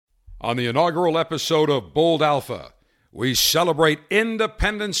On the inaugural episode of Bold Alpha, we celebrate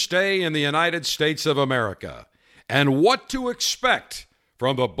Independence Day in the United States of America and what to expect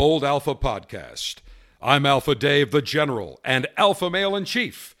from the Bold Alpha podcast. I'm Alpha Dave, the General, and Alpha Male in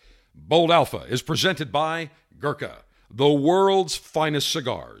Chief. Bold Alpha is presented by Gurkha, the world's finest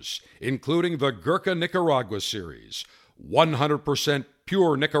cigars, including the Gurkha Nicaragua series, 100%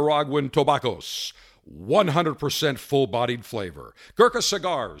 pure Nicaraguan tobaccos, 100% full-bodied flavor.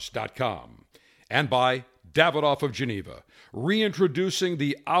 GurkhaCigars.com. And by Davidoff of Geneva, reintroducing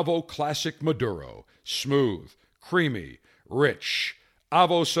the Avo Classic Maduro. Smooth, creamy, rich.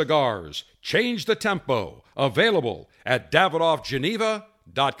 Avo cigars. Change the tempo. Available at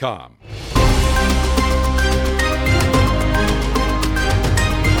DavidoffGeneva.com.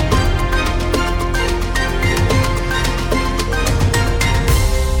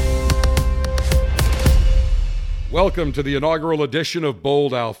 Welcome to the inaugural edition of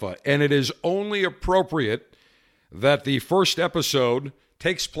Bold Alpha, and it is only appropriate that the first episode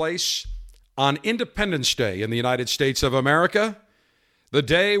takes place on Independence Day in the United States of America, the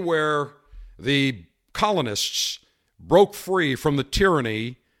day where the colonists broke free from the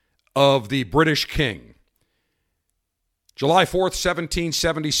tyranny of the British king. July 4th,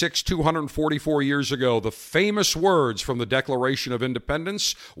 1776, 244 years ago, the famous words from the Declaration of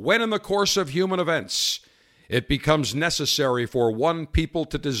Independence: when in the course of human events it becomes necessary for one people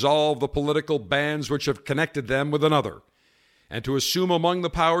to dissolve the political bands which have connected them with another, and to assume among the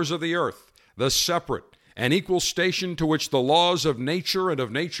powers of the earth the separate and equal station to which the laws of nature and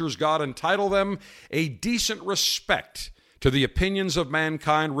of nature's God entitle them, a decent respect to the opinions of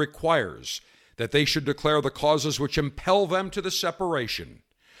mankind requires that they should declare the causes which impel them to the separation.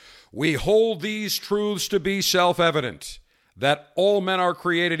 We hold these truths to be self-evident, that all men are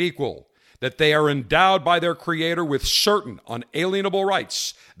created equal, that they are endowed by their Creator with certain unalienable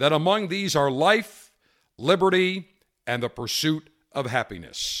rights, that among these are life, liberty, and the pursuit of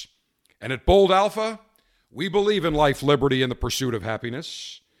happiness. And at Bold Alpha, we believe in life, liberty, and the pursuit of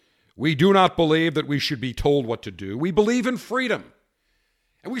happiness. We do not believe that we should be told what to do. We believe in freedom.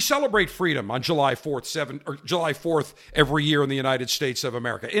 And we celebrate freedom on July 4th every year in the United States of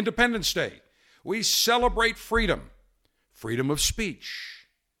America. Independence Day. We celebrate freedom. Freedom of speech.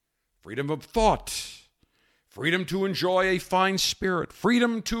 Freedom of thought, freedom to enjoy a fine spirit,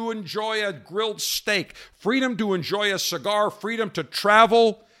 freedom to enjoy a grilled steak, freedom to enjoy a cigar, freedom to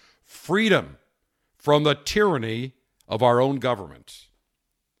travel, freedom from the tyranny of our own government.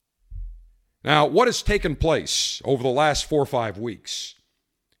 Now, what has taken place over the last 4 or 5 weeks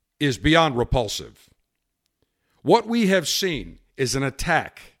is beyond repulsive. What we have seen is an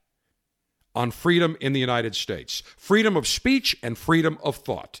attack on freedom in the United States, freedom of speech and freedom of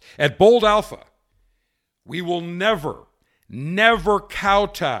thought. At Bold Alpha, we will never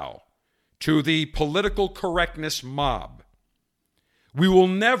kowtow to the political correctness mob. We will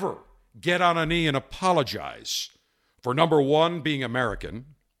never get on a knee and apologize for, number one, being American,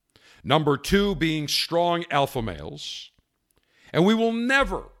 number two, being strong alpha males, and we will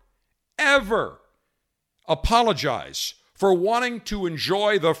never, ever apologize for wanting to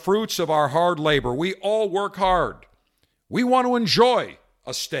enjoy the fruits of our hard labor. We all work hard. We want to enjoy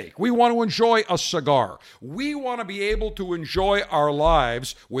a steak. We want to enjoy a cigar. We want to be able to enjoy our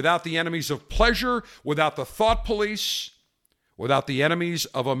lives without the enemies of pleasure, without the thought police, without the enemies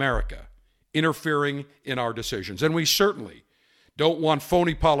of America interfering in our decisions. And we certainly don't want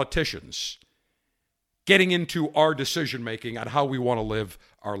phony politicians getting into our decision-making on how we want to live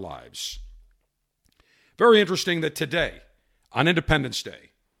our lives. Very interesting that today, on Independence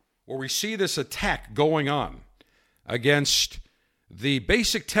Day, where we see this attack going on against the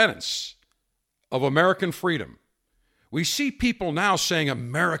basic tenets of American freedom, we see people now saying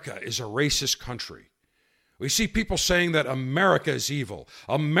America is a racist country. We see people saying that America is evil.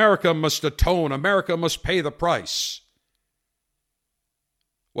 America must atone. America must pay the price.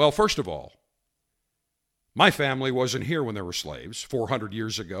 Well, first of all, my family wasn't here when there were slaves 400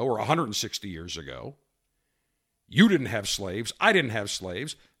 years ago or 160 years ago. You didn't have slaves. I didn't have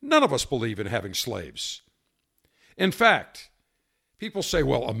slaves. None of us believe in having slaves. In fact, people say,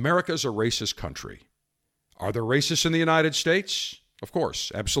 well, America's a racist country. Are there racists in the United States? Of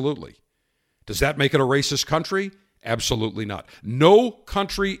course, absolutely. Does that make it a racist country? Absolutely not. No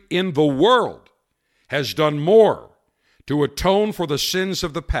country in the world has done more to atone for the sins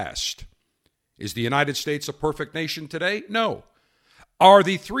of the past. Is the United States a perfect nation today? No. Are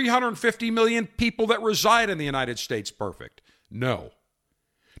the 350 million people that reside in the United States perfect? No.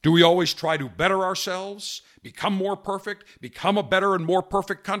 Do we always try to better ourselves, become more perfect, become a better and more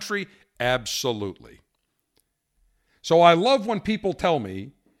perfect country? Absolutely. So I love when people tell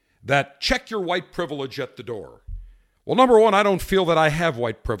me that check your white privilege at the door. Well, number one, I don't feel that I have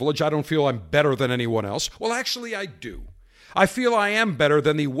white privilege. I don't feel I'm better than anyone else. Well, actually, I do. I feel I am better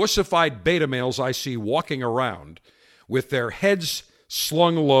than the wussified beta males I see walking around with their heads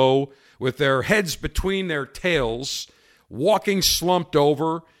slung low, with their heads between their tails, walking slumped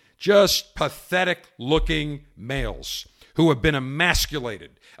over, just pathetic-looking males who have been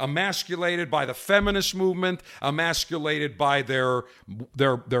emasculated by the feminist movement, emasculated by their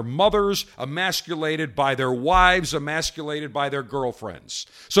mothers, emasculated by their wives, emasculated by their girlfriends.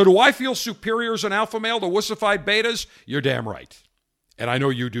 So do I feel superior as an alpha male to wussified betas? You're damn right. And I know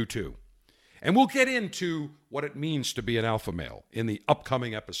you do too. And we'll get into what it means to be an alpha male in the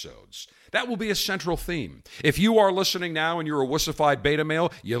upcoming episodes. That will be a central theme. If you are listening now and you're a wussified beta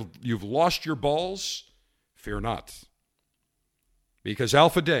male, you've lost your balls, fear not. Because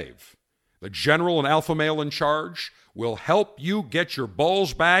Alpha Dave, the general and alpha male in charge, will help you get your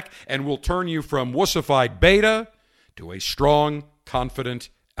balls back and will turn you from wussified beta to a strong, confident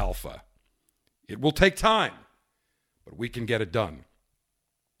alpha. It will take time, but we can get it done.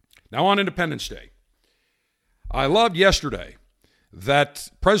 Now on Independence Day, I loved yesterday that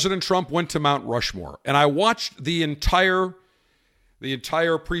President Trump went to Mount Rushmore, and I watched the entire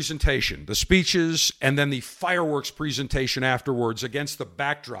presentation, the speeches, and then the fireworks presentation afterwards against the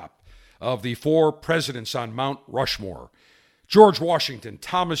backdrop of the four presidents on Mount Rushmore: George Washington,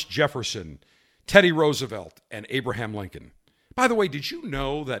 Thomas Jefferson, Teddy Roosevelt, and Abraham Lincoln. By the way, did you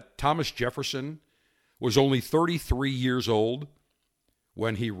know that Thomas Jefferson was only 33 years old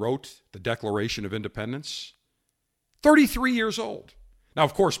when he wrote the Declaration of Independence? 33 years old. Now,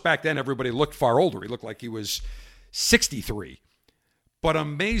 of course, back then everybody looked far older. He looked like he was 63. But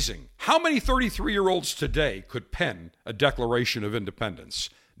amazing. How many 33-year-olds today could pen a Declaration of Independence?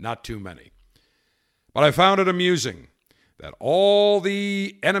 Not too many. But I found it amusing that all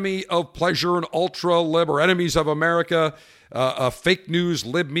the enemy of pleasure and ultra-lib, or enemies of America, fake news,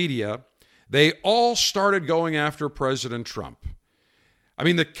 lib media, they all started going after President Trump. I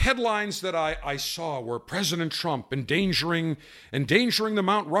mean, the headlines that I saw were President Trump endangering the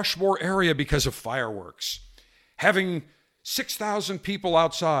Mount Rushmore area because of fireworks, having 6,000 people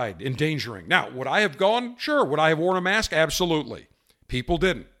outside endangering. Now, would I have gone? Sure. Would I have worn a mask? Absolutely. People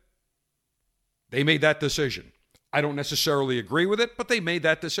didn't. They made that decision. I don't necessarily agree with it, but they made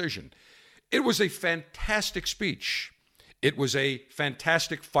that decision. It was a fantastic speech. It was a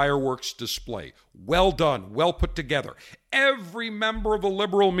fantastic fireworks display. Well done, well put together. Every member of the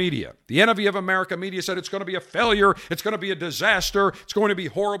liberal media, the enemy of America media, said it's going to be a failure, it's going to be a disaster, it's going to be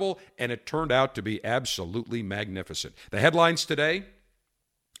horrible, and it turned out to be absolutely magnificent. The headlines today: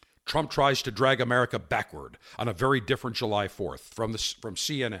 Trump tries to drag America backward on a very different July 4th from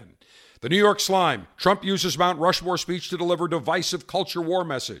CNN. The New York Slime: Trump uses Mount Rushmore speech to deliver divisive culture war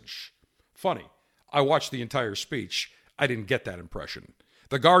message. Funny, I watched the entire speech. I didn't get that impression.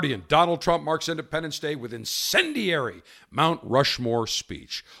 The Guardian: Donald Trump marks Independence Day with incendiary Mount Rushmore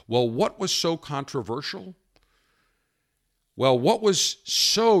speech. Well, what was so controversial? Well, what was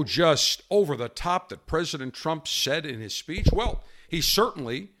so just over the top that President Trump said in his speech? Well, he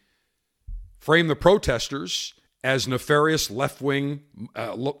certainly framed the protesters as a nefarious left-wing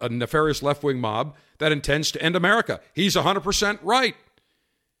mob that intends to end America. He's 100% right.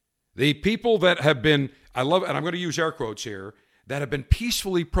 The people that have been, and I'm going to use air quotes here, that have been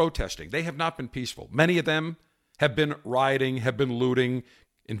peacefully protesting, they have not been peaceful. Many of them have been rioting, have been looting,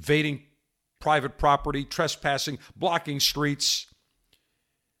 invading private property, trespassing, blocking streets.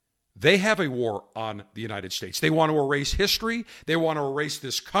 They have a war on the United States. They want to erase history. They want to erase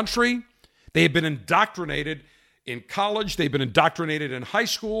this country. They have been indoctrinated in college. They've been indoctrinated in high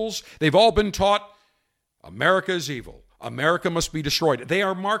schools. They've all been taught America is evil. America must be destroyed. They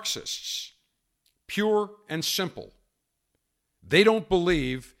are Marxists, pure and simple. They don't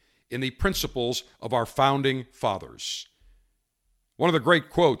believe in the principles of our founding fathers. One of the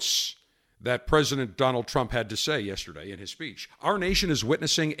great quotes that President Donald Trump had to say yesterday in his speech: our nation is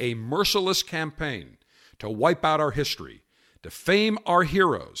witnessing a merciless campaign to wipe out our history, defame our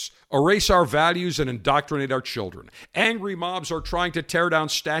heroes, erase our values, and indoctrinate our children. Angry mobs are trying to tear down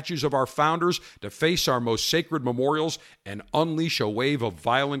statues of our founders, deface our most sacred memorials, and unleash a wave of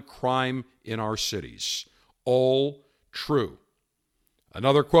violent crime in our cities. All true.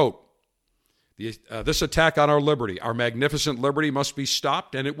 Another quote: this attack on our liberty, our magnificent liberty, must be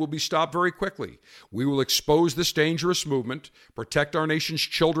stopped, and it will be stopped very quickly. We will expose this dangerous movement, protect our nation's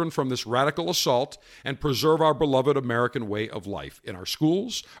children from this radical assault, and preserve our beloved American way of life in our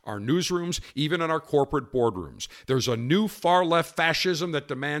schools, our newsrooms, even in our corporate boardrooms. There's a new far-left fascism that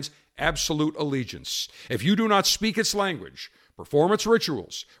demands absolute allegiance. If you do not speak its language, perform its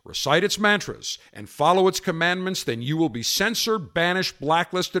rituals, recite its mantras, and follow its commandments, then you will be censored, banished,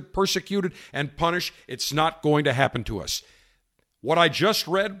 blacklisted, persecuted, and punished. It's not going to happen to us. What I just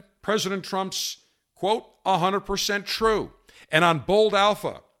read, President Trump's quote, 100% true. And on Bold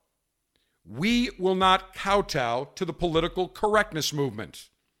Alpha, we will not kowtow to the political correctness movement.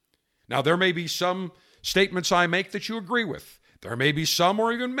 Now, there may be some statements I make that you agree with. There may be some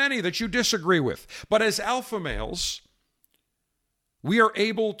or even many that you disagree with. But as alpha males, we are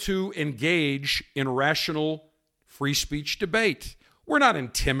able to engage in rational free speech debate. We're not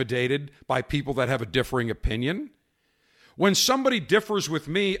intimidated by people that have a differing opinion. When somebody differs with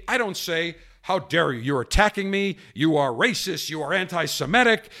me, I don't say, how dare you? You're attacking me. You are racist. You are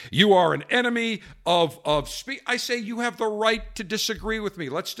anti-Semitic. You are an enemy of speech. I say you have the right to disagree with me.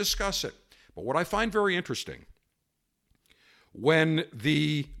 Let's discuss it. But what I find very interesting, when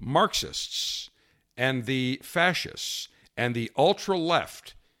the Marxists and the fascists and the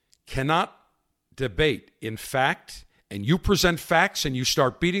ultra-left cannot debate in fact, and you present facts and you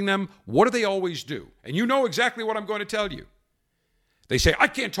start beating them, what do they always do? And you know exactly what I'm going to tell you. They say, I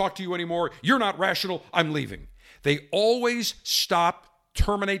can't talk to you anymore. You're not rational. I'm leaving. They always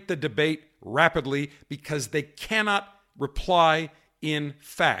terminate the debate rapidly because they cannot reply in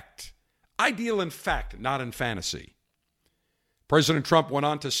fact. I deal in fact, not in fantasy. President Trump went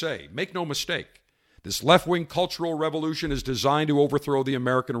on to say, make no mistake, this left-wing cultural revolution is designed to overthrow the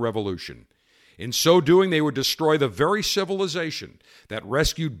American Revolution. In so doing, they would destroy the very civilization that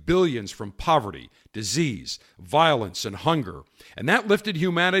rescued billions from poverty, disease, violence, and hunger. And that lifted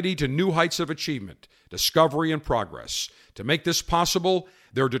humanity to new heights of achievement, discovery, and progress. To make this possible,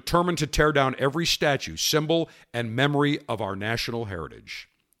 they're determined to tear down every statue, symbol, and memory of our national heritage.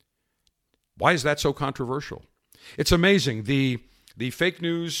 Why is that so controversial? It's amazing. The fake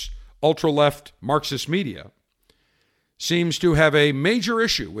news, ultra-left Marxist media seems to have a major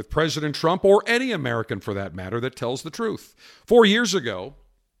issue with President Trump, or any American for that matter, that tells the truth. 4 years ago,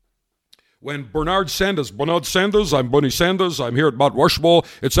 when Bernard Sanders, I'm Bernie Sanders, I'm here at Mount Rushmore,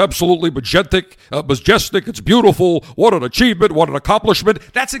 it's absolutely majestic, it's beautiful, what an achievement, what an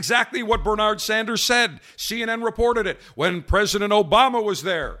accomplishment. That's exactly what Bernard Sanders said. CNN reported it. When President Obama was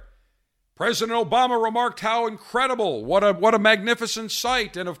there, President Obama remarked how incredible, what a magnificent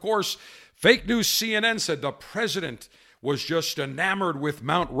sight. And of course, fake news CNN said the president was just enamored with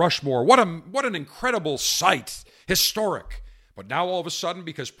Mount Rushmore. What an incredible sight, historic. But now all of a sudden,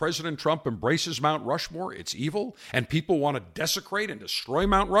 because President Trump embraces Mount Rushmore, it's evil, and people want to desecrate and destroy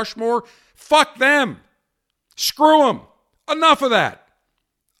Mount Rushmore? Fuck them. Screw them. Enough of that.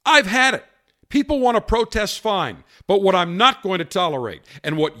 I've had it. People want to protest, fine. But what I'm not going to tolerate,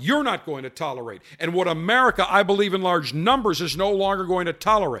 and what you're not going to tolerate, and what America, I believe in large numbers, is no longer going to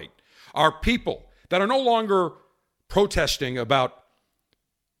tolerate, are people that are no longer protesting about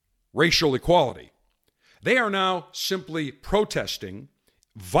racial equality. They are now simply protesting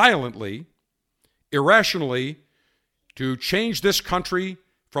violently, irrationally, to change this country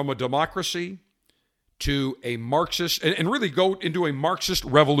from a democracy to a Marxist, and really go into a Marxist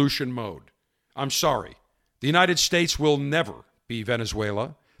revolution mode. I'm sorry. The United States will never be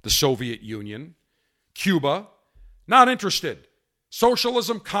Venezuela, the Soviet Union, Cuba. Not interested.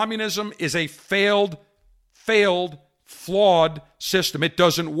 Socialism, communism is a failed, flawed system. It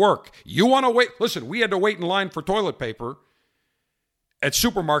doesn't work. You want to wait? Listen, we had to wait in line for toilet paper at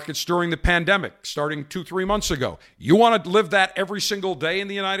supermarkets during the pandemic, starting 2-3 months ago. You want to live that every single day in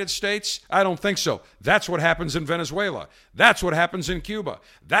the United States? I don't think so. That's what happens in Venezuela. That's what happens in Cuba.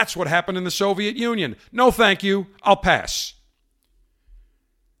 That's what happened in the Soviet Union. No, thank you. I'll pass.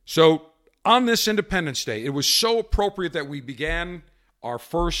 So on this Independence Day, it was so appropriate that we began our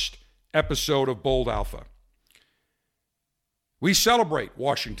first episode of Bold Alpha. We celebrate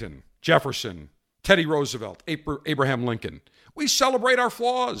Washington, Jefferson, Teddy Roosevelt, Abraham Lincoln. We celebrate our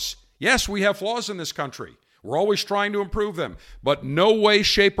flaws. Yes, we have flaws in this country. We're always trying to improve them. But no way,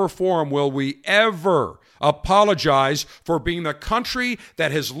 shape, or form will we ever apologize for being the country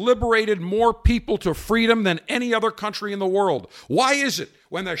that has liberated more people to freedom than any other country in the world. Why is it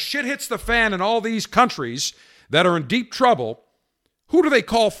when the shit hits the fan in all these countries that are in deep trouble, who do they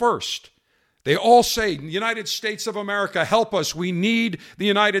call first? They all say, United States of America, help us. We need the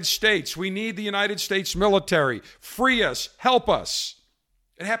United States. We need the United States military. Free us. Help us.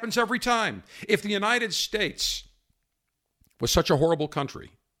 It happens every time. If the United States was such a horrible country,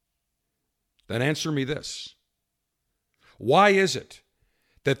 then answer me this. Why is it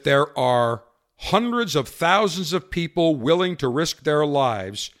that there are hundreds of thousands of people willing to risk their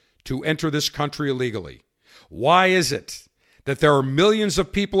lives to enter this country illegally? Why is it that there are millions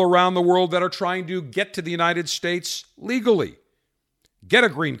of people around the world that are trying to get to the United States legally? get a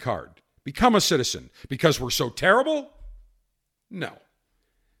green card, become a citizen. Because we're so terrible? No.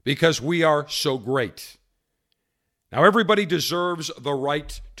 Because we are so great. Now, everybody deserves the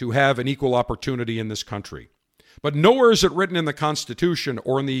right to have an equal opportunity in this country. But nowhere is it written in the Constitution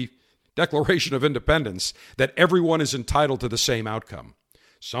or in the Declaration of Independence that everyone is entitled to the same outcome.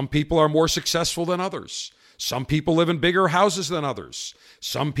 Some people are more successful than others. Some people live in bigger houses than others.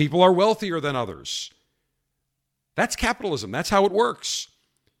 Some people are wealthier than others. That's capitalism. That's how it works.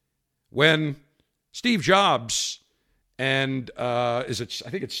 When Steve Jobs and I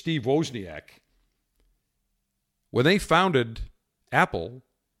think it's Steve Wozniak, when they founded Apple,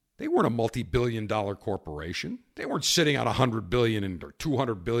 they weren't a multi-billion-dollar corporation. They weren't sitting on $100 billion or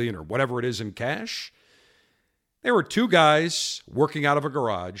 $200 billion or whatever it is in cash. They were two guys working out of a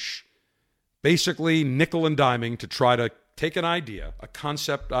garage, basically nickel and diming to try to take an idea, a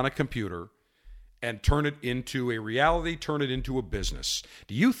concept on a computer, and turn it into a reality, turn it into a business.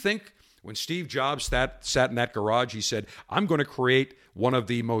 Do you think when Steve Jobs sat in that garage, he said, I'm going to create one of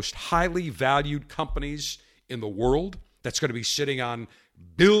the most highly valued companies in the world that's going to be sitting on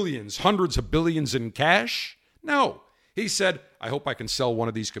billions, hundreds of billions in cash? No. He said, I hope I can sell one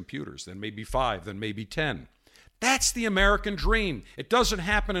of these computers, then maybe 5, then maybe 10. That's the American dream. It doesn't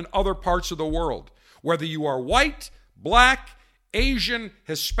happen in other parts of the world. Whether you are white, black, Asian,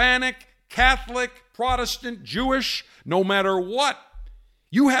 Hispanic, Catholic, Protestant, Jewish, no matter what,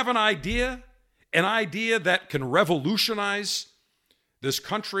 you have an idea that can revolutionize this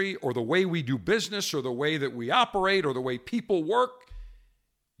country or the way we do business or the way that we operate or the way people work,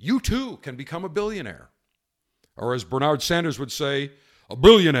 you too can become a billionaire. Or as Bernard Sanders would say, a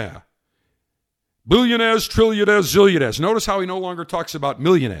billionaire. Billionaires, trillionaires, zillionaires. Notice how he no longer talks about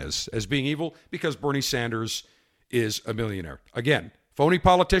millionaires as being evil, because Bernie Sanders is a millionaire. Again, phony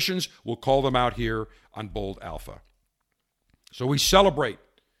politicians will call them out here on Bold Alpha. So we celebrate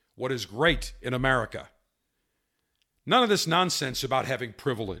what is great in America. None of this nonsense about having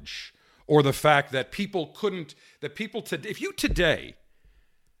privilege or the fact that if you today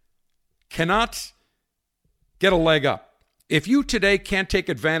cannot get a leg up, if you today can't take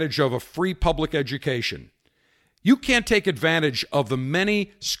advantage of a free public education, you can't take advantage of the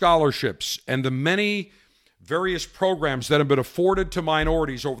many scholarships and the many various programs that have been afforded to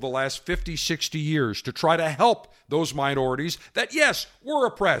minorities over the last 50, 60 years to try to help those minorities that, yes, were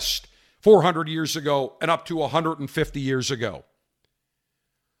oppressed 400 years ago and up to 150 years ago.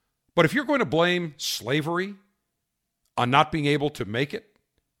 But if you're going to blame slavery on not being able to make it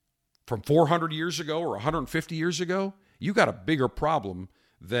from 400 years ago or 150 years ago, you got a bigger problem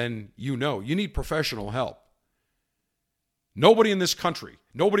than you know. You need professional help. Nobody in this country,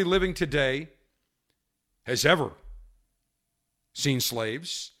 nobody living today has ever seen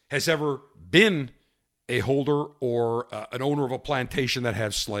slaves, has ever been a holder or an owner of a plantation that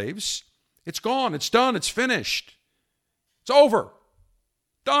has slaves. It's gone. It's done. It's finished. It's over.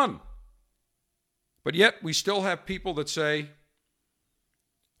 Done. But yet we still have people that say,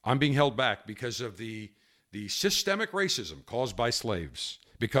 I'm being held back because of the systemic racism caused by slaves,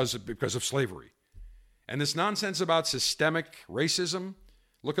 because of slavery. And this nonsense about systemic racism,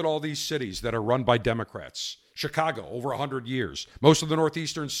 look at all these cities that are run by Democrats. Chicago, over 100 years. Most of the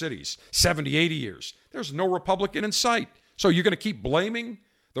northeastern cities, 70, 80 years. There's no Republican in sight. So you're going to keep blaming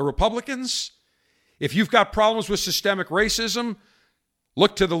the Republicans? If you've got problems with systemic racism,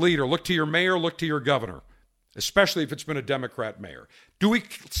 look to the leader, look to your mayor, look to your governor, especially if it's been a Democrat mayor. Do we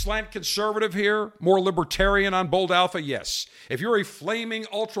slant conservative here, more libertarian on Bold Alpha? Yes. If you're a flaming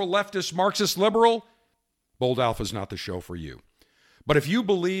ultra-leftist Marxist liberal, Bold Alpha is not the show for you. But if you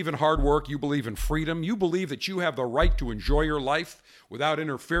believe in hard work, you believe in freedom, you believe that you have the right to enjoy your life without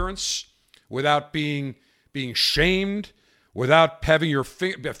interference, without being shamed, without having your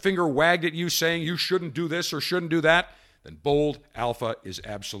finger wagged at you saying you shouldn't do this or shouldn't do that, then Bold Alpha is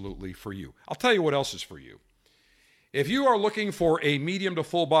absolutely for you. I'll tell you what else is for you. If you are looking for a medium to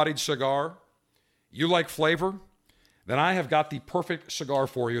full-bodied cigar, you like flavor, then I have got the perfect cigar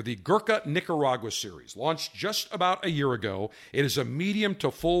for you, the Gurkha Nicaragua series, launched just about a year ago. It is a medium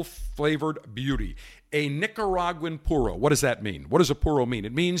to full-flavored beauty, a Nicaraguan puro. What does that mean? What does a puro mean?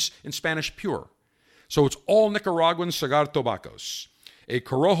 It means, in Spanish, pure. So it's all Nicaraguan cigar tobaccos. A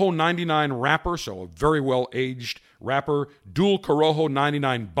Corojo 99 wrapper, so a very well-aged wrapper, dual Corojo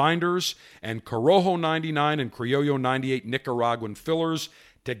 99 binders, and Corojo 99 and Criollo 98 Nicaraguan fillers.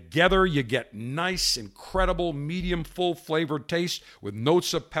 Together, you get nice, incredible, medium, full-flavored taste with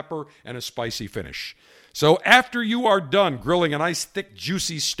notes of pepper and a spicy finish. So after you are done grilling a nice, thick,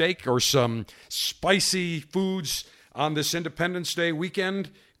 juicy steak or some spicy foods on this Independence Day weekend,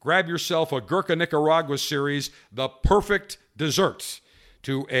 grab yourself a Gurkha Nicaragua series, the perfect dessert.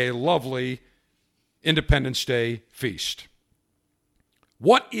 to a lovely Independence Day feast.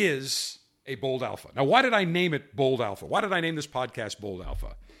 What is a Bold Alpha? Now, why did I name it Bold Alpha? Why did I name this podcast Bold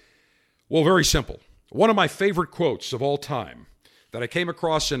Alpha? Well, very simple. One of my favorite quotes of all time that I came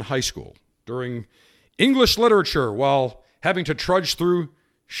across in high school during English literature while having to trudge through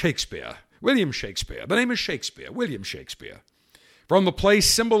Shakespeare, William Shakespeare. The name is Shakespeare, William Shakespeare. From the play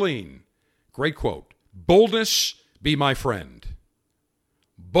Cymbeline, great quote, "Boldness be my friend.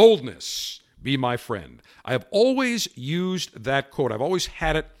 Boldness be my friend." I have always used that quote. I've always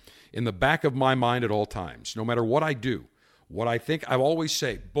had it in the back of my mind at all times. No matter what I do, what I think, I always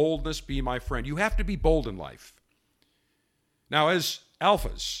say, boldness be my friend. You have to be bold in life. Now, as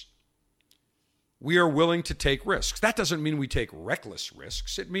alphas, we are willing to take risks. That doesn't mean we take reckless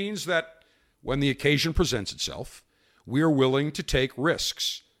risks. It means that when the occasion presents itself, we are willing to take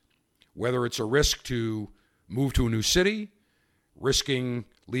risks. Whether it's a risk to move to a new city, risking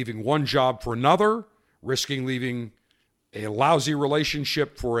leaving one job for another, risking leaving a lousy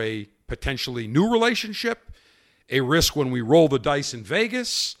relationship for a potentially new relationship, a risk when we roll the dice in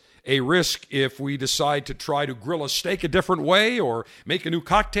Vegas, a risk if we decide to try to grill a steak a different way or make a new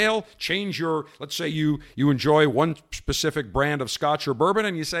cocktail, change your, let's say you enjoy one specific brand of scotch or bourbon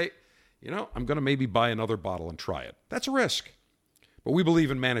and you say, I'm going to maybe buy another bottle and try it. That's a risk. But we believe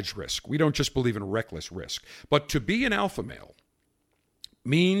in managed risk. We don't just believe in reckless risk. But to be an alpha male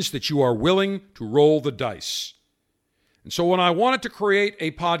means that you are willing to roll the dice. And so when I wanted to create a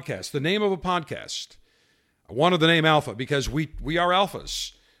podcast, the name of a podcast, I wanted the name Alpha because we are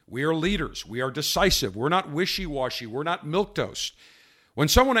alphas. We are leaders. We are decisive. We're not wishy-washy. We're not milquetoast. When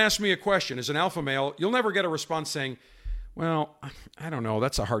someone asks me a question as an alpha male, you'll never get a response saying, well, I don't know.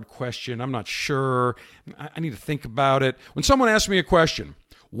 That's a hard question. I'm not sure. I need to think about it. When someone asks me a question,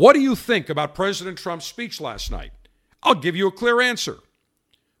 what do you think about President Trump's speech last night? I'll give you a clear answer.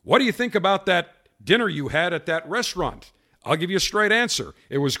 What do you think about that dinner you had at that restaurant? I'll give you a straight answer.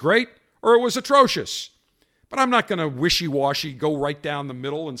 It was great or it was atrocious. But I'm not going to wishy-washy go right down the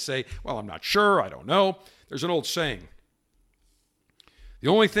middle and say, well, I'm not sure, I don't know. There's an old saying. The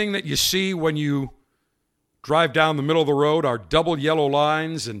only thing that you see when you drive down the middle of the road are double yellow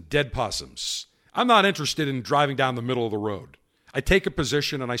lines and dead possums. I'm not interested in driving down the middle of the road. I take a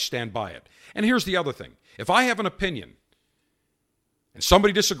position and I stand by it. And here's the other thing. If I have an opinion and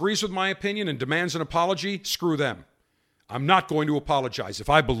somebody disagrees with my opinion and demands an apology, screw them. I'm not going to apologize. If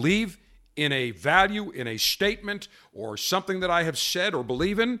I believe in a value, in a statement, or something that I have said or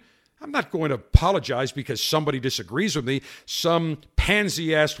believe in, I'm not going to apologize because somebody disagrees with me, some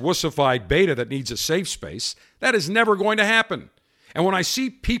pansy-ass wussified beta that needs a safe space. That is never going to happen. And when I see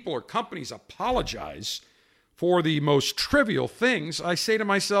people or companies apologize for the most trivial things, I say to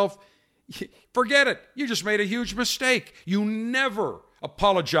myself, forget it. You just made a huge mistake. You never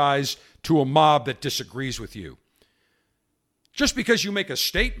apologize to a mob that disagrees with you. Just because you make a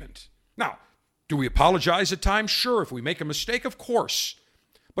statement. Now, do we apologize at times? Sure. If we make a mistake, of course.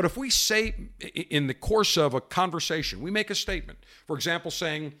 But if we say in the course of a conversation, we make a statement, for example,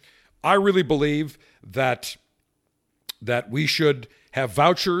 saying, I really believe that we should have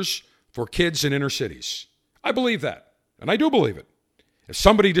vouchers for kids in inner cities. I believe that, and I do believe it. If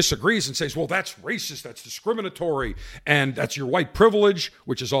somebody disagrees and says, well, that's racist, that's discriminatory, and that's your white privilege,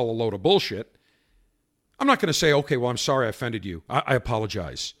 which is all a load of bullshit, I'm not going to say, okay, well, I'm sorry I offended you. I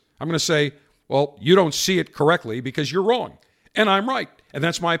apologize. I'm going to say, well, you don't see it correctly because you're wrong, and I'm right, and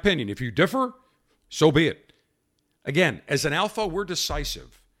that's my opinion. If you differ, so be it. Again, as an alpha, we're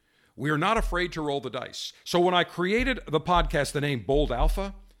decisive. We are not afraid to roll the dice. So when I created the podcast, the name Bold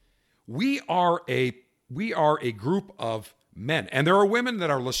Alpha, we are a group of men, and there are women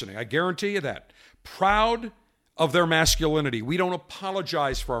that are listening, I guarantee you that, proud of their masculinity. We don't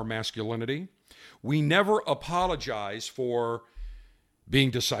apologize for our masculinity. We never apologize for being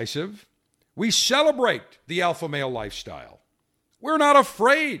decisive. We celebrate the alpha male lifestyle. We're not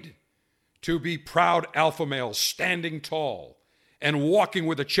afraid to be proud alpha males standing tall and walking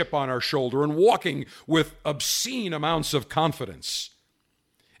with a chip on our shoulder and walking with obscene amounts of confidence.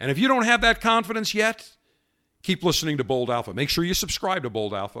 And if you don't have that confidence yet, keep listening to Bold Alpha. Make sure you subscribe to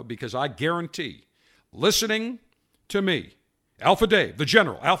Bold Alpha because I guarantee listening to me, Alpha Dave, the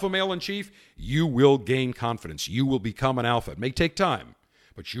general, alpha male in chief, you will gain confidence. You will become an alpha. It may take time,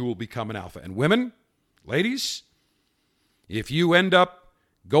 but you will become an alpha. And women, ladies, if you end up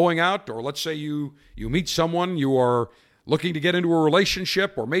going out, or let's say you meet someone, you are looking to get into a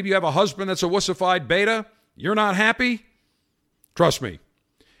relationship, or maybe you have a husband that's a wussified beta, you're not happy, trust me,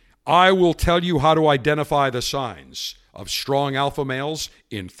 I will tell you how to identify the signs of strong alpha males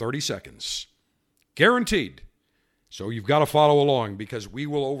in 30 seconds. Guaranteed. So you've got to follow along, because we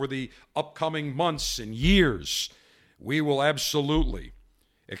will, over the upcoming months and years, we will absolutely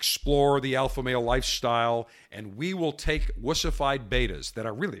explore the alpha male lifestyle, and we will take wussified betas that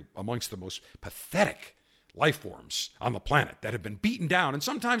are really amongst the most pathetic life forms on the planet, that have been beaten down, and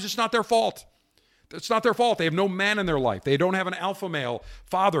sometimes it's not their fault. It's not their fault. They have no man in their life. They don't have an alpha male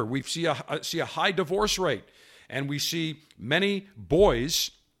father. We see a high divorce rate, and we see many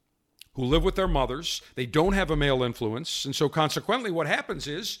boys who live with their mothers. They don't have a male influence, and so consequently what happens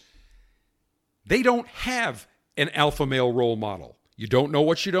is they don't have an alpha male role model. You don't know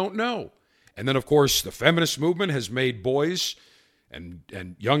what you don't know. And then, of course, the feminist movement has made boys and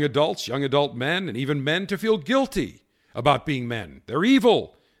young adult men, and even men to feel guilty about being men. They're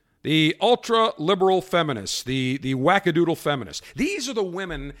evil. The ultra-liberal feminists, the wackadoodle feminists. These are the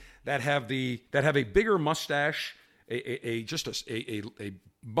women that have a bigger mustache, a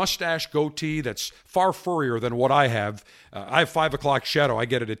mustache goatee that's far furrier than what I have. I have 5 o'clock shadow. I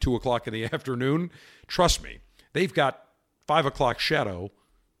get it at 2 o'clock in the afternoon. Trust me, they've got 5 o'clock shadow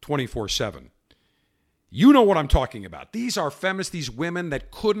 24/7. You know what I'm talking about. These are feminists, these women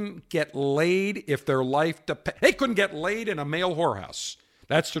that couldn't get laid if their life they couldn't get laid in a male whorehouse.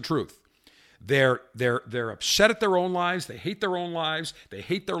 That's the truth. They're upset at their own lives. They hate their own lives. They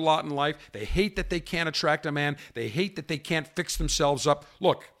hate their lot in life. They hate that they can't attract a man. They hate that they can't fix themselves up.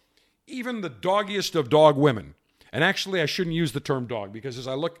 Look, even the doggiest of dog women, and actually I shouldn't use the term dog, because as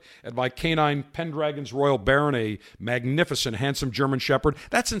I look at my canine Pendragon's Royal Baron, a magnificent, handsome German Shepherd,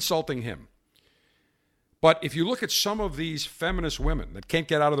 that's insulting him. But if you look at some of these feminist women that can't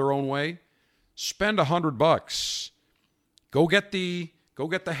get out of their own way, spend $100. Go get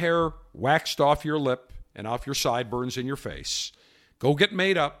the hair waxed off your lip and off your sideburns in your face. Go get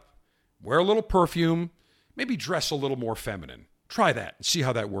made up. Wear a little perfume. Maybe dress a little more feminine. Try that and see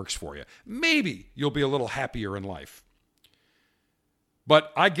how that works for you. Maybe you'll be a little happier in life.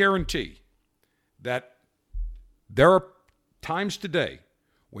 But I guarantee that there are times today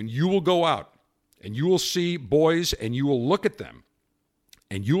when you will go out and you will see boys and you will look at them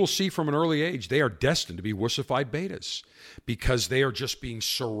and you will see from an early age they are destined to be wussified betas, because they are just being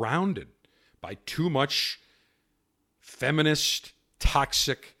surrounded by too much feminist,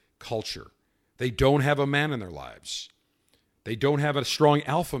 toxic culture. They don't have a man in their lives. They don't have a strong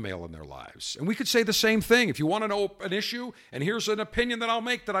alpha male in their lives. And we could say the same thing. If you want to know an issue, and here's an opinion that I'll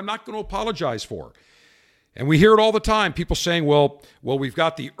make that I'm not going to apologize for. And we hear it all the time. People saying, well, we've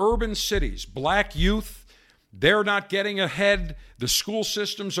got the urban cities, black youth, they're not getting ahead. The school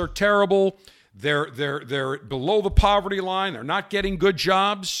systems are terrible. They're below the poverty line. They're not getting good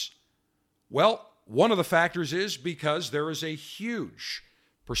jobs. Well, one of the factors is because there is a huge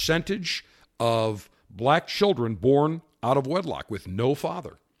percentage of black children born out of wedlock with no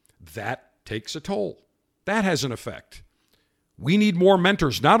father. That takes a toll. That has an effect. We need more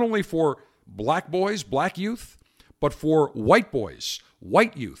mentors, not only for black boys, black youth, but for white boys,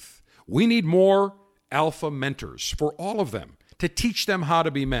 white youth. We need more alpha mentors for all of them to teach them how to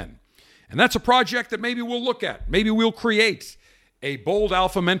be men. And that's a project that maybe we'll look at. Maybe we'll create a Bold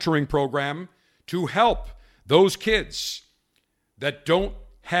Alpha mentoring program to help those kids that don't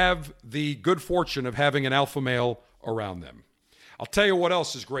have the good fortune of having an alpha male around them. I'll tell you what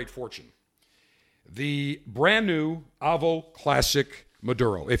else is great fortune. The brand new Avo Classic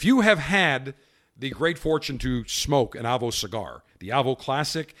Maduro. If you have had the great fortune to smoke an Avo cigar, the Avo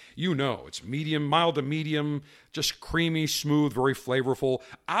Classic, you know it's medium, mild to medium, just creamy, smooth, very flavorful.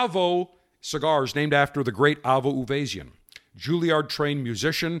 Avo cigars named after the great Avo Uvesian, Juilliard-trained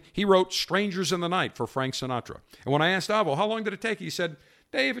musician. He wrote Strangers in the Night for Frank Sinatra. And when I asked Avo, how long did it take? He said,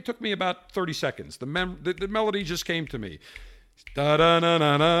 Dave, it took me about 30 seconds. The melody just came to me. I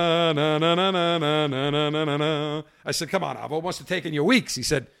said, come on, Avo, it must have taken you weeks. He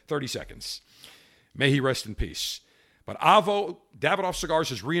said, 30 seconds. May he rest in peace. But Avo, Davidoff Cigars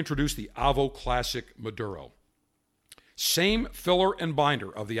has reintroduced the Avo Classic Maduro. Same filler and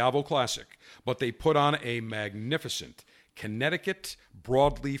binder of the Avo Classic, but they put on a magnificent Connecticut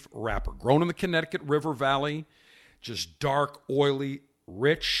broadleaf wrapper, grown in the Connecticut River Valley, just dark, oily,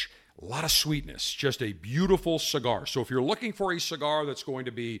 rich, a lot of sweetness, just a beautiful cigar. So if you're looking for a cigar that's going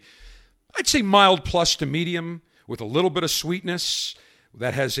to be, I'd say mild plus to medium, with a little bit of sweetness,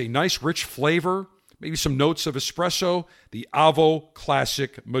 that has a nice rich flavor, maybe some notes of espresso, the Avo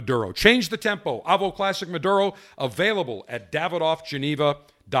Classic Maduro. Change the tempo. Avo Classic Maduro, available at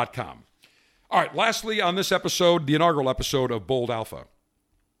DavidoffGeneva.com. All right, lastly on this episode, the inaugural episode of Bold Alpha.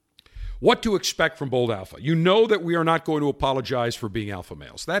 What to expect from Bold Alpha. You know that we are not going to apologize for being alpha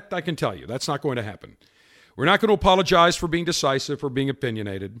males. That I can tell you. That's not going to happen. We're not going to apologize for being decisive, for being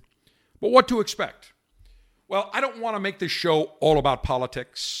opinionated. But what to expect? Well, I don't want to make this show all about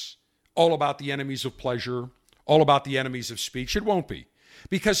politics, all about the enemies of pleasure, all about the enemies of speech. It won't be.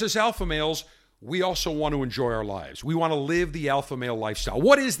 Because as alpha males, we also want to enjoy our lives. We want to live the alpha male lifestyle.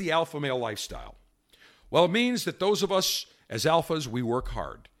 What is the alpha male lifestyle? Well, it means that those of us as alphas, we work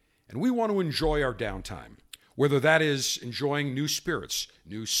hard. And we want to enjoy our downtime. Whether that is enjoying new spirits,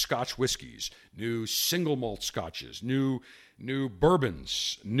 new Scotch whiskeys, new single malt scotches, new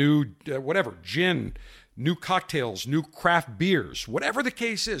bourbons, new whatever, gin, new cocktails, new craft beers, whatever the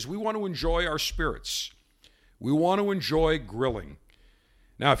case is, we want to enjoy our spirits. We want to enjoy grilling.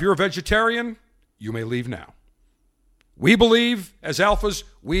 Now, if you're a vegetarian, you may leave now. We believe, as alphas,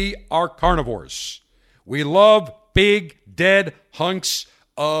 we are carnivores. We love big, dead hunks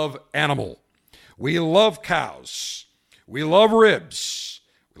of animal. We love cows. We love ribs.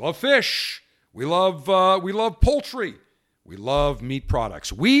 We love fish. We love poultry. We love meat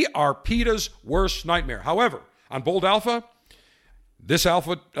products. We are PETA's worst nightmare. However, on Bold Alpha, this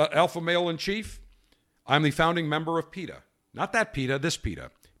alpha male in chief, I'm the founding member of PETA. Not that PETA, this PETA.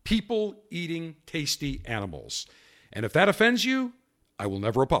 People eating tasty animals. And if that offends you, I will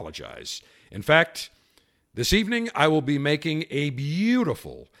never apologize. In fact, this evening I will be making a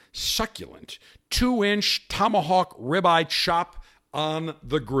beautiful, succulent, 2-inch tomahawk ribeye chop on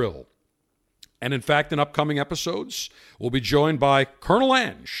the grill. And in fact, in upcoming episodes, we'll be joined by Colonel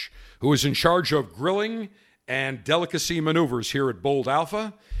Ange, who is in charge of grilling and delicacy maneuvers here at Bold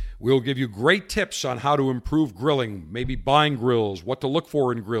Alpha. We'll give you great tips on how to improve grilling, maybe buying grills, what to look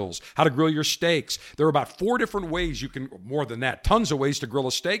for in grills, how to grill your steaks. There are about 4 different ways you can, more than that, tons of ways to grill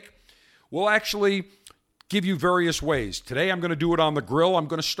a steak. We'll actually give you various ways. Today I'm going to do it on the grill. I'm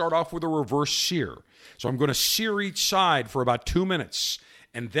going to start off with a reverse sear. So I'm going to sear each side for about 2 minutes.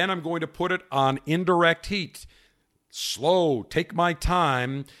 And then I'm going to put it on indirect heat. Slow, take my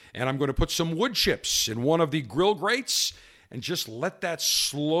time, and I'm going to put some wood chips in one of the grill grates and just let that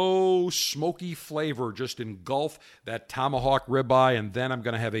slow, smoky flavor just engulf that tomahawk ribeye, and then I'm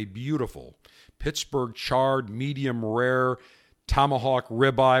going to have a beautiful Pittsburgh charred, medium rare tomahawk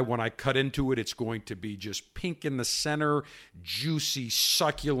ribeye. When I cut into it, it's going to be just pink in the center, juicy,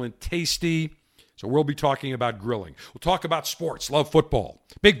 succulent, tasty. So we'll be talking about grilling. We'll talk about sports, love football.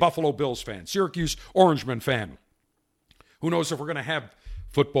 Big Buffalo Bills fan, Syracuse Orangemen fan. Who knows if we're going to have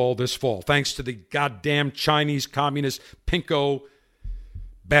football this fall, thanks to the goddamn Chinese communist pinko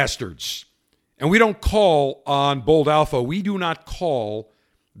bastards. And we don't call on Bold Alpha, we do not call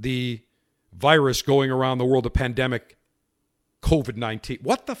the virus going around the world, the pandemic, COVID-19.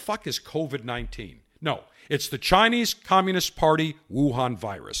 What the fuck is COVID-19? No, it's the Chinese Communist Party Wuhan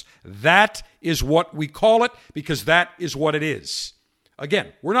virus. That is what we call it because that is what it is.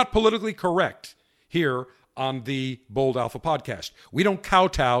 Again, we're not politically correct here on the Bold Alpha podcast. We don't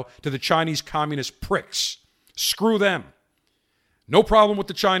kowtow to the Chinese communist pricks. Screw them. No problem with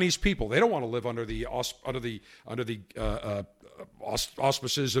the Chinese people. They don't want to live under the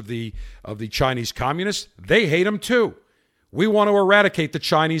auspices of the Chinese communists. They hate them too. We want to eradicate the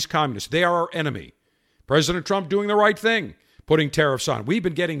Chinese communists. They are our enemy. President Trump doing the right thing, putting tariffs on. We've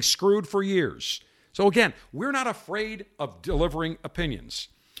been getting screwed for years. So again, we're not afraid of delivering opinions.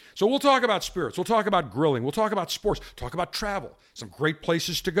 So we'll talk about spirits. We'll talk about grilling. We'll talk about sports. Talk about travel. Some great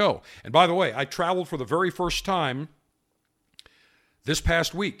places to go. And by the way, I traveled for the very first time this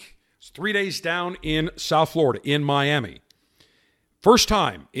past week. It's 3 days down in South Florida, in Miami. First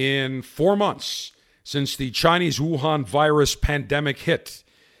time in 4 months since the Chinese Wuhan virus pandemic hit.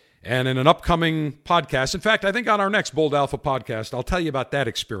 And in an upcoming podcast, in fact, I think on our next Bold Alpha podcast, I'll tell you about that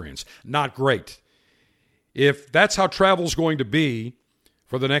experience. Not great. If that's how travel's going to be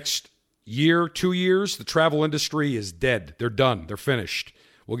for the next year, 2 years, the travel industry is dead. They're done. They're finished.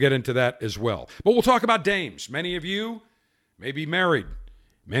 We'll get into that as well. But we'll talk about dames. Many of you may be married.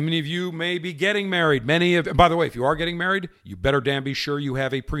 Many of you may be getting married. By the way, if you are getting married, you better damn be sure you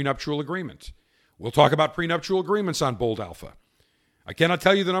have a prenuptial agreement. We'll talk about prenuptial agreements on Bold Alpha. I cannot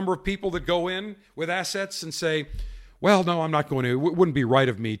tell you the number of people that go in with assets and say, well, no, I'm not going to. It wouldn't be right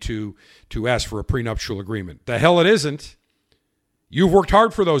of me to ask for a prenuptial agreement. The hell it isn't. You've worked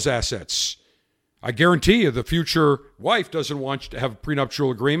hard for those assets. I guarantee you the future wife doesn't want you to have a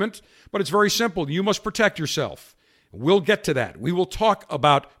prenuptial agreement, but it's very simple. You must protect yourself. We'll get to that. We will talk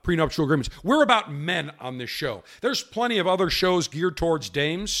about prenuptial agreements. We're about men on this show. There's plenty of other shows geared towards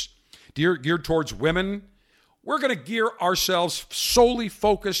dames, geared towards women. We're going to gear ourselves solely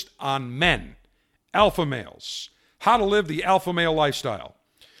focused on men, alpha males, how to live the alpha male lifestyle.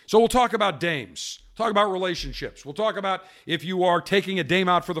 So we'll talk about dames, talk about relationships. We'll talk about if you are taking a dame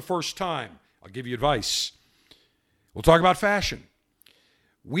out for the first time. I'll give you advice. We'll talk about fashion.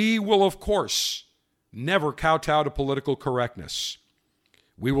 We will, of course, never kowtow to political correctness.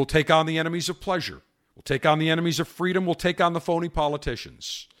 We will take on the enemies of pleasure. We'll take on the enemies of freedom. We'll take on the phony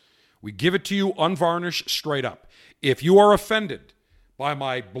politicians. We give it to you unvarnished, straight up. If you are offended by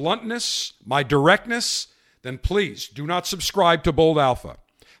my bluntness, my directness, then please do not subscribe to Bold Alpha.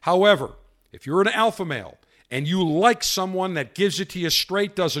 However, if you're an alpha male and you like someone that gives it to you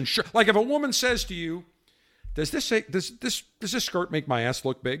straight, like if a woman says to you, does this skirt make my ass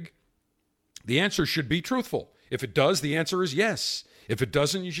look big? The answer should be truthful. If it does, the answer is yes. If it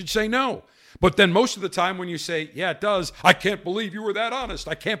doesn't, you should say no. But then most of the time when you say, yeah, it does, I can't believe you were that honest.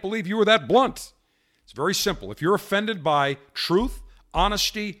 I can't believe you were that blunt. It's very simple. If you're offended by truth,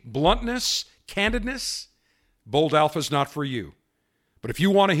 honesty, bluntness, candidness, Bold Alpha is not for you. But if you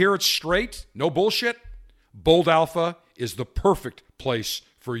want to hear it straight, no bullshit, Bold Alpha is the perfect place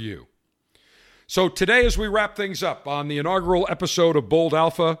for you. So today, as we wrap things up on the inaugural episode of Bold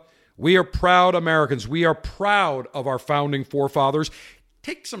Alpha, we are proud Americans. We are proud of our founding forefathers.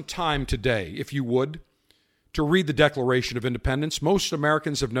 Take some time today, if you would, to read the Declaration of Independence. Most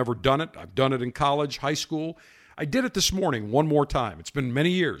Americans have never done it. I've done it in college, high school. I did it this morning one more time. It's been many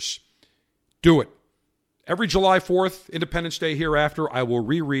years. Do it. Every July 4th, Independence Day hereafter, I will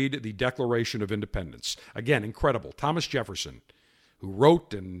reread the Declaration of Independence. Again, incredible. Thomas Jefferson, who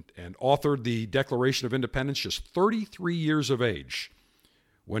wrote and authored the Declaration of Independence, just 33 years of age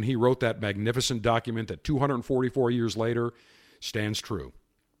when he wrote that magnificent document that 244 years later stands true.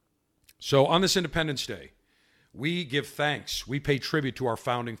 So on this Independence Day, we give thanks. We pay tribute to our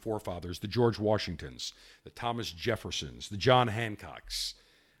founding forefathers, the George Washingtons, the Thomas Jeffersons, the John Hancocks.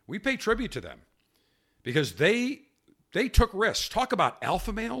 We pay tribute to them because they took risks. Talk about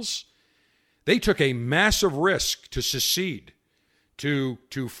alpha males. They took a massive risk to secede, to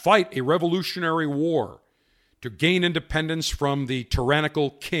fight a revolutionary war, to gain independence from the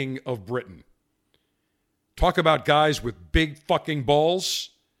tyrannical king of Britain. Talk about guys with big fucking balls.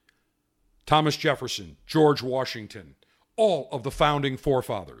 Thomas Jefferson, George Washington, all of the founding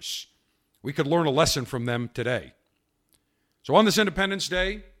forefathers. We could learn a lesson from them today. So on this Independence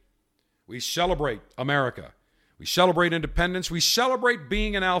Day, we celebrate America. We celebrate independence. We celebrate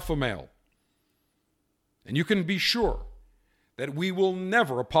being an alpha male. And you can be sure that we will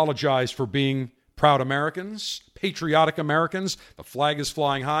never apologize for being proud Americans, patriotic Americans. The flag is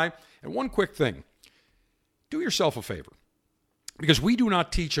flying high. And one quick thing. Do yourself a favor, because we do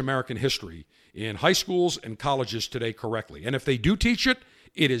not teach American history in high schools and colleges today correctly. And if they do teach it,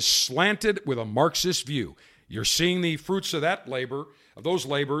 it is slanted with a Marxist view. You're seeing the fruits of that labor, of those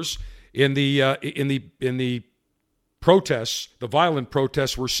labors, in the protests, the violent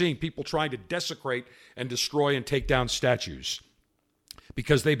protests we're seeing. People trying to desecrate and destroy and take down statues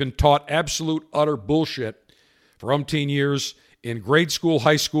because they've been taught absolute, utter bullshit for umpteen years in grade school,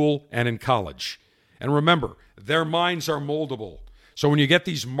 high school, and in college. And remember, their minds are moldable. So when you get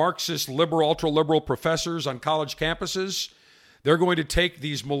these Marxist, liberal, ultra-liberal professors on college campuses, they're going to take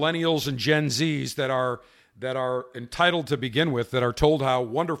these millennials and Gen Zs that are entitled to begin with, that are told how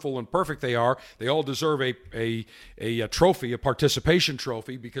wonderful and perfect they are. They all deserve a trophy, a participation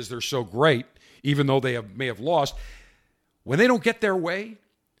trophy, because they're so great, even though they may have lost. When they don't get their way,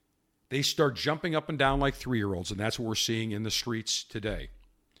 they start jumping up and down like 3-year-olds, and that's what we're seeing in the streets today.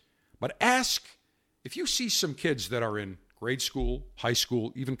 But ask, if you see some kids that are in grade school, high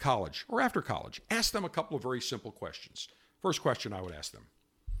school, even college, or after college, ask them a couple of very simple questions. First question I would ask them: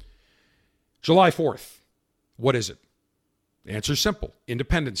 July 4th, what is it? The answer is simple: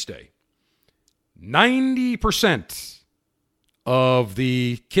 Independence Day. 90% of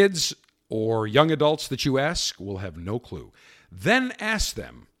the kids or young adults that you ask will have no clue. Then ask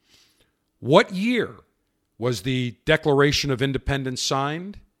them, what year was the Declaration of Independence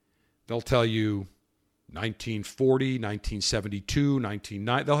signed? They'll tell you 1940, 1972,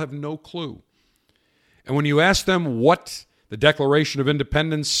 1990. They'll have no clue. And when you ask them what the Declaration of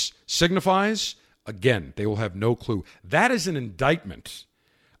Independence signifies, again, they will have no clue. That is an indictment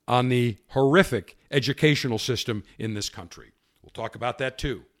on the horrific educational system in this country. We'll talk about that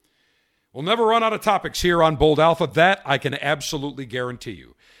too. We'll never run out of topics here on Bold Alpha. That I can absolutely guarantee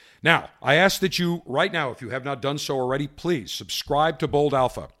you. Now, I ask that you, right now, if you have not done so already, please subscribe to Bold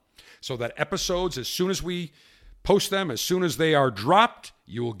Alpha, so that episodes, as soon as we post them, as soon as they are dropped,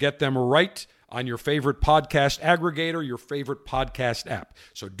 you will get them right on your favorite podcast aggregator, your favorite podcast app.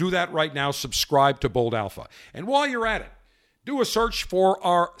 So do that right now. Subscribe to Bold Alpha. And while you're at it, do a search for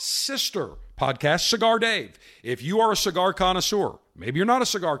our sister podcast, Cigar Dave. If you are a cigar connoisseur, maybe you're not a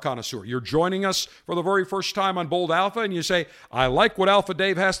cigar connoisseur, you're joining us for the very first time on Bold Alpha, and you say, I like what Alpha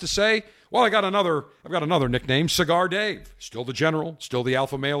Dave has to say. Well, I've got another nickname, Cigar Dave. Still the general, still the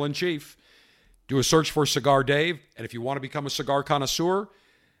alpha male in chief. Do a search for Cigar Dave. And if you want to become a cigar connoisseur,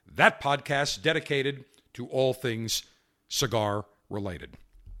 that podcast dedicated to all things cigar related.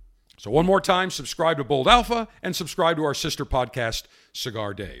 So one more time, subscribe to Bold Alpha and subscribe to our sister podcast,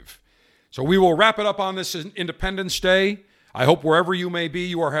 Cigar Dave. So we will wrap it up on this Independence Day. I hope wherever you may be,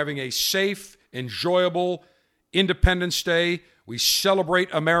 you are having a safe, enjoyable Independence Day. We celebrate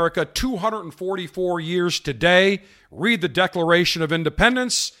America 244 years today. Read the Declaration of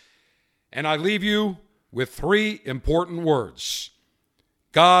Independence. And I leave you with 3 important words.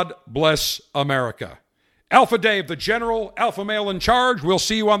 God bless America. Alpha Dave, the General, Alpha Male in Charge. We'll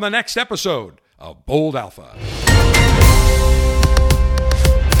see you on the next episode of Bold Alpha.